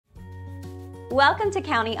Welcome to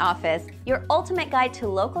County Office, your ultimate guide to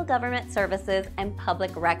local government services and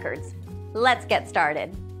public records. Let's get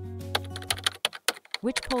started.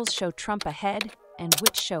 Which polls show Trump ahead and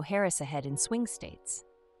which show Harris ahead in swing states?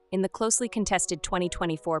 In the closely contested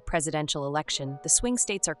 2024 presidential election, the swing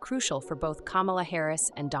states are crucial for both Kamala Harris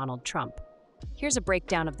and Donald Trump. Here's a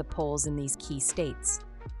breakdown of the polls in these key states.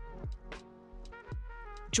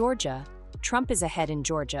 Georgia. Trump is ahead in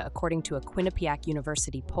Georgia according to a Quinnipiac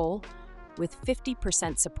University poll, with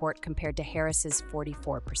 50% support compared to Harris's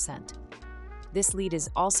 44%. This lead is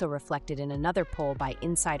also reflected in another poll by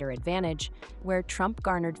Insider Advantage, where Trump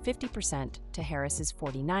garnered 50% to Harris's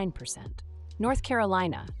 49%. North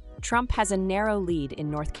Carolina. Trump has a narrow lead in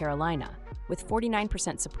North Carolina, with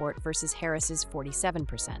 49% support versus Harris's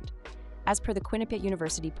 47%, as per the Quinnipiac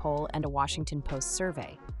University poll and a Washington Post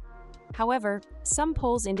survey. However, some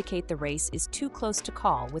polls indicate the race is too close to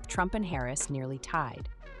call, with Trump and Harris nearly tied.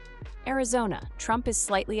 Arizona. Trump is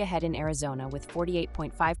slightly ahead in Arizona with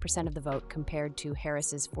 48.5% of the vote compared to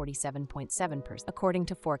Harris's 47.7%, according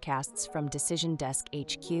to forecasts from Decision Desk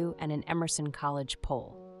HQ and an Emerson College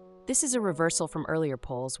poll. This is a reversal from earlier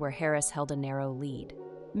polls where Harris held a narrow lead.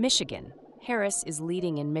 Michigan. Harris is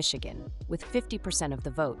leading in Michigan with 50% of the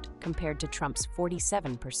vote compared to Trump's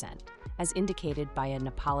 47%, as indicated by a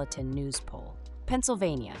Neapolitan news poll.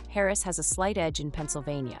 Pennsylvania. Harris has a slight edge in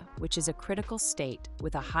Pennsylvania, which is a critical state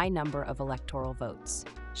with a high number of electoral votes.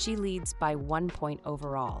 She leads by 1 point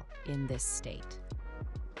overall in this state.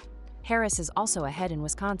 Harris is also ahead in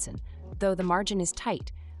Wisconsin, though the margin is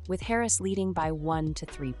tight, with Harris leading by 1 to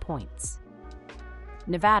 3 points.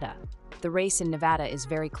 Nevada. The race in Nevada is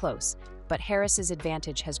very close, but Harris's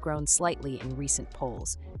advantage has grown slightly in recent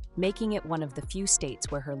polls, making it one of the few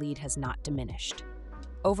states where her lead has not diminished.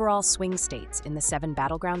 Overall swing states in the 7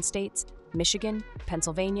 battleground states, Michigan,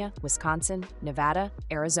 Pennsylvania, Wisconsin, Nevada,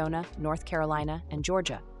 Arizona, North Carolina, and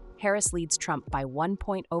Georgia, Harris leads Trump by 1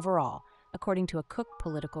 point overall, according to a Cook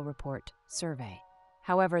Political Report survey.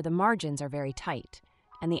 However, the margins are very tight,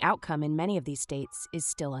 and the outcome in many of these states is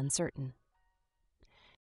still uncertain.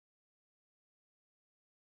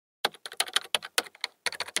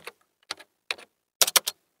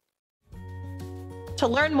 To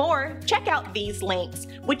learn more, check out these links,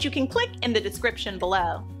 which you can click in the description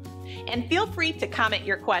below. And feel free to comment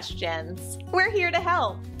your questions. We're here to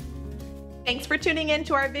help. Thanks for tuning in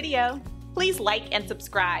to our video. Please like and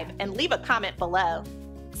subscribe and leave a comment below.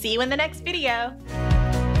 See you in the next video.